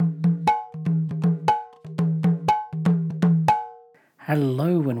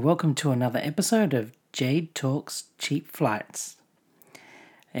Hello and welcome to another episode of Jade Talks Cheap Flights.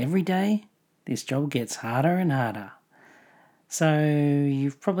 Every day, this job gets harder and harder. So,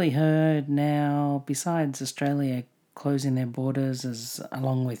 you've probably heard now, besides Australia closing their borders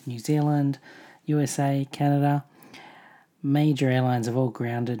along with New Zealand, USA, Canada, major airlines have all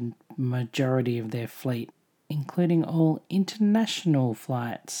grounded majority of their fleet, including all international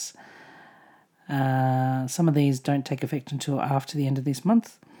flights. Some of these don't take effect until after the end of this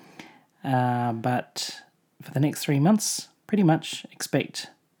month, but for the next 3 months, pretty much expect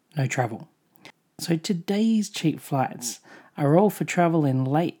no travel. So today's cheap flights are all for travel in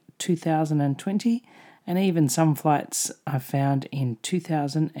late 2020, and even some flights are found in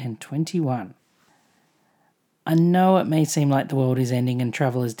 2021. I know it may seem like the world is ending and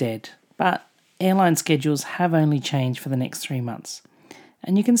travel is dead, but airline schedules have only changed for the next 3 months.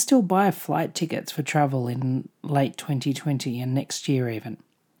 And you can still buy flight tickets for travel in late 2020 and next year even.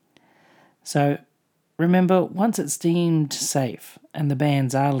 So remember, once it's deemed safe and the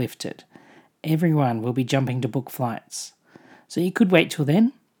bans are lifted, everyone will be jumping to book flights. So you could wait till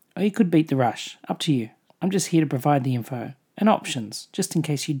then, or you could beat the rush. Up to you. I'm just here to provide the info and options, just in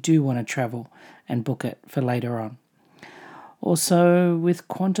case you do want to travel and book it for later on. Also, with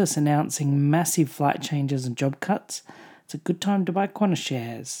Qantas announcing massive flight changes and job cuts, it's a good time to buy Qantas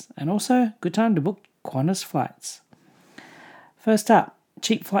shares, and also a good time to book Qantas flights. First up,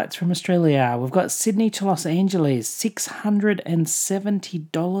 cheap flights from Australia. We've got Sydney to Los Angeles,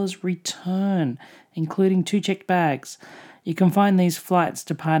 $670 return, including 2 checked bags. You can find these flights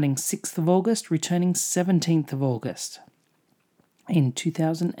departing 6th of August, returning 17th of August in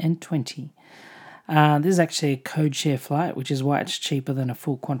 2020. This is actually a code share flight, which is why it's cheaper than a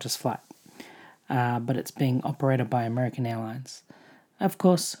full Qantas flight. But it's being operated by American Airlines. Of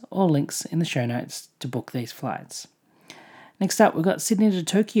course, all links in the show notes to book these flights. Next up, we've got Sydney to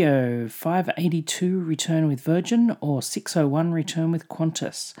Tokyo, $582 return with Virgin or $601 return with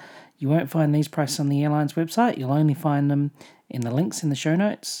Qantas. You won't find these prices on the airline's website. You'll only find them in the links in the show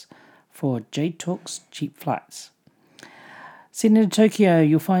notes for Jade Talks Cheap Flights. Sydney to Tokyo,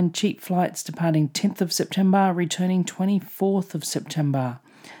 you'll find cheap flights departing 10th of September, returning 24th of September.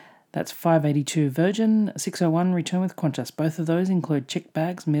 That's $582 Virgin, $601 return with Qantas. Both of those include checked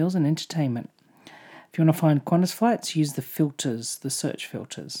bags, meals and entertainment. If you want to find Qantas flights, use the filters, the search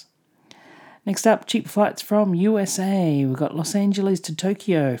filters. Next up, cheap flights from USA. We've got Los Angeles to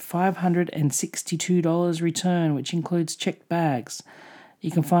Tokyo, $562 return, which includes checked bags.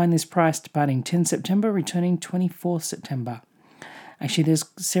 You can find this price departing 10 September, returning 24th September. Actually, there's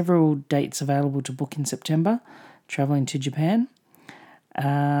several dates available to book in September, travelling to Japan.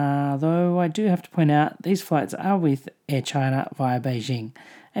 Though I do have to point out, these flights are with Air China via Beijing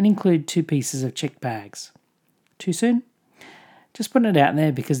and include 2 pieces of checked bags. Too soon? Just putting it out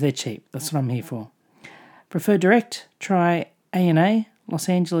there because they're cheap. That's what I'm here for. Prefer direct? Try ANA, Los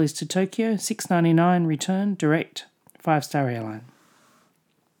Angeles to Tokyo, $699 return, direct, 5-star airline.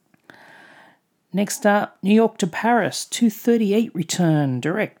 Next up, New York to Paris, $238 return,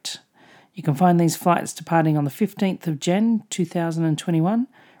 direct. You can find these flights departing on the 15th of Jan 2021,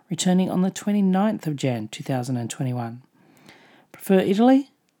 returning on the 29th of Jan 2021. Prefer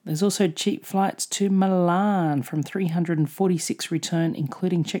Italy? There's also cheap flights to Milan from $346 return,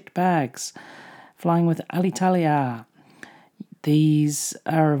 including checked bags, flying with Alitalia. These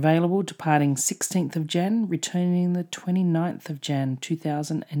are available departing 16th of Jan, returning the 29th of Jan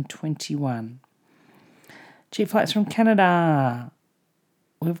 2021. Cheap flights from Canada.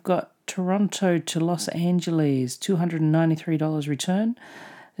 We've got Toronto to Los Angeles, $293 return.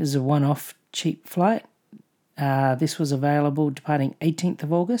 This is a one-off cheap flight. This was available departing 18th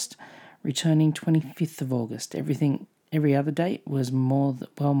of August, returning 25th of August. Every other date was more than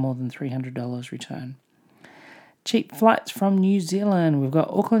 $300 return. Cheap flights from New Zealand. We've got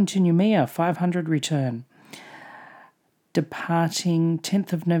Auckland to Noumea, $500 return. Departing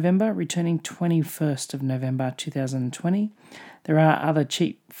 10th of November, returning 21st of November 2020. There are other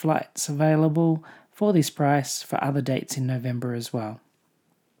cheap flights available for this price for other dates in November as well.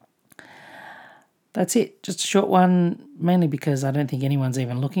 That's it. Just a short one, mainly because I don't think anyone's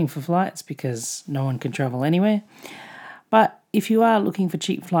even looking for flights because no one can travel anywhere. But if you are looking for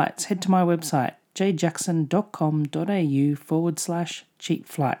cheap flights, head to my website, jjackson.com.au/cheap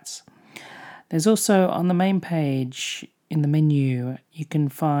flights. There's also on the main page in the menu, you can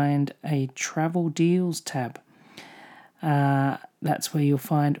find a travel deals tab. That's where you'll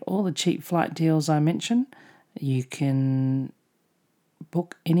find all the cheap flight deals I mentioned. You can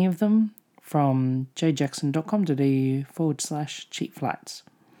book any of them from jjackson.com.au/cheap flights.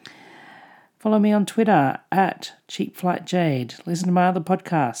 Follow me on Twitter at CheapFlightJade. Listen to my other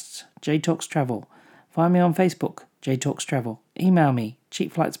podcasts, J Talks Travel. Find me on Facebook, J Talks Travel. Email me,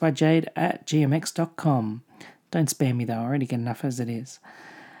 cheapflightsbyjade@gmx.com. Don't spam me though, I already get enough as it is.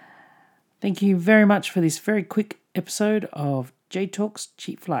 Thank you very much for this very quick episode of J Talks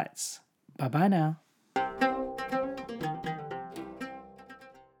Cheap Flights. Bye-bye now.